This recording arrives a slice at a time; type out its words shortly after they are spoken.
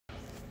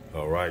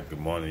All right, good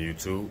morning,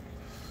 YouTube.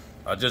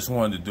 I just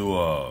wanted to do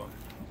a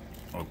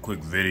quick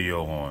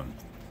video on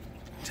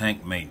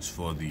tank mates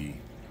for the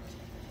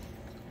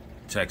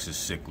Texas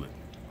cichlid.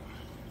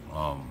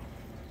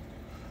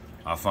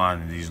 I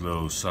find these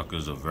little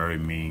suckers are very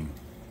mean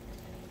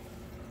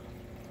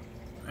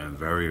and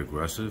very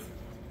aggressive,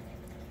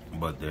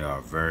 but they are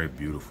very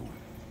beautiful.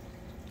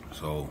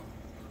 So,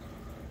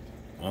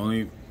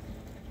 sorry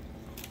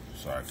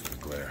for the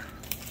glare.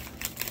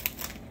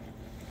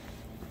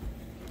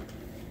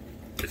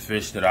 The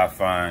fish that I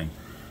find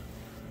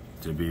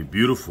to be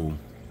beautiful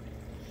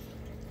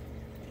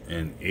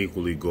and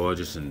equally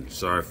gorgeous, and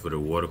sorry for the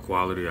water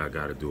quality, I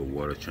gotta do a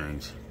water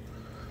change,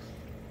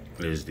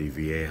 is the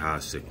Vieja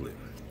cichlid.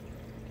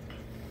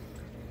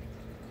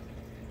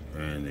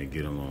 And they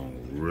get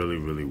along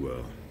really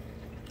well.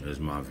 There's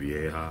my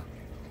Vieja.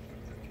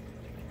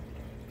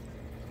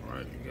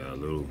 Alright, you got a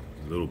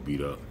little beat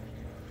up.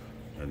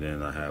 And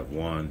then I have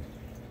one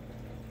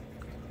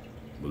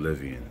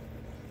Bolivian.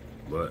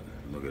 But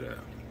look at that.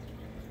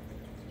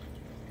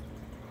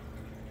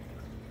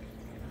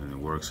 And it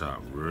works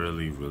out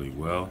really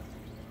well.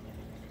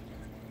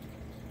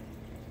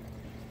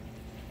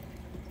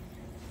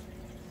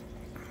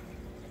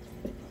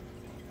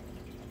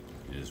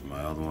 Here's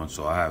my other one.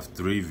 So I have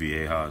 3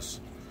 Viejas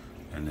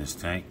in this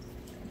tank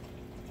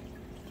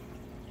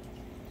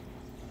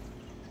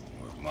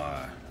with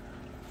my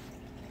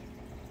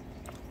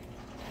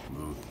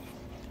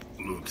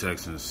blue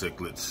Texan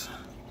cichlids.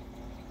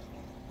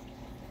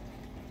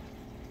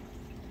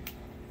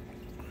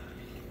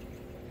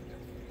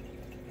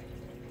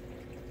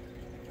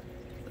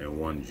 And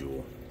 1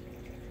 jewel.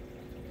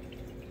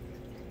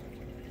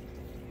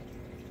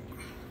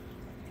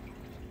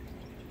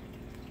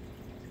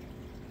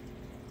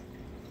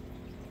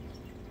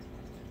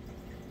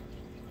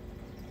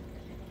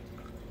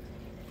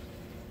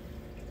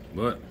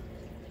 But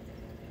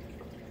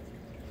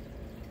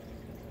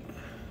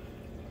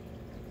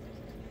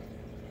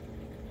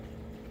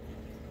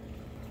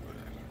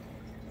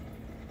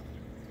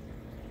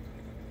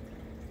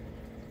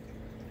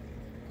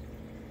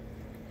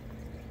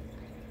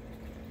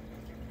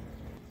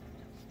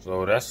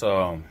so that's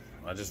I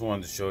just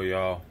wanted to show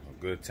y'all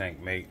a good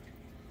tank mate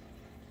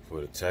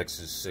for the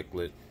Texas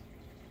cichlid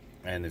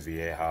and the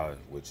Vieja,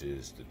 which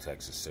is the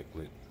Texas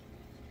cichlid.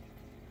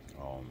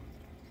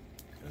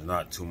 There's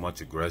not too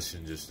much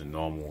aggression, just the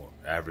normal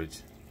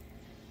average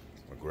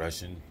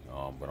aggression,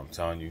 but I'm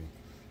telling you,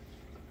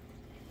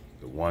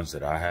 the ones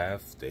that I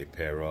have, they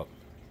pair up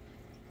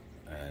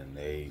and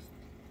they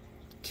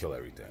kill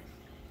everything.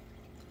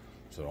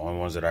 So the only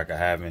ones that I can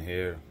have in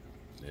here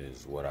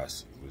is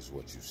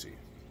what you see.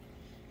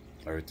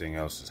 Everything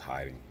else is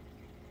hiding,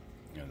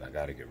 and I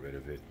gotta get rid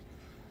of it.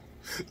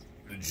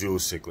 The jewel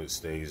cichlid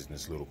stays in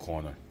this little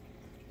corner,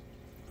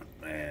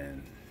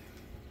 and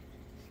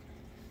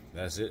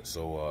that's it.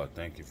 So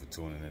thank you for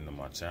tuning into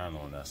my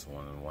channel, and that's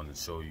one I wanted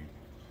to show you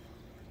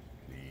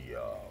the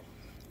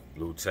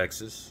blue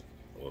Texas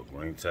or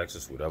green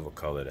Texas, whatever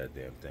color that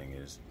damn thing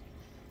is,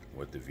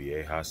 with the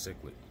Vieja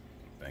cichlid.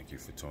 Thank you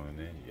for tuning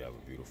in. You have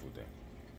a beautiful day.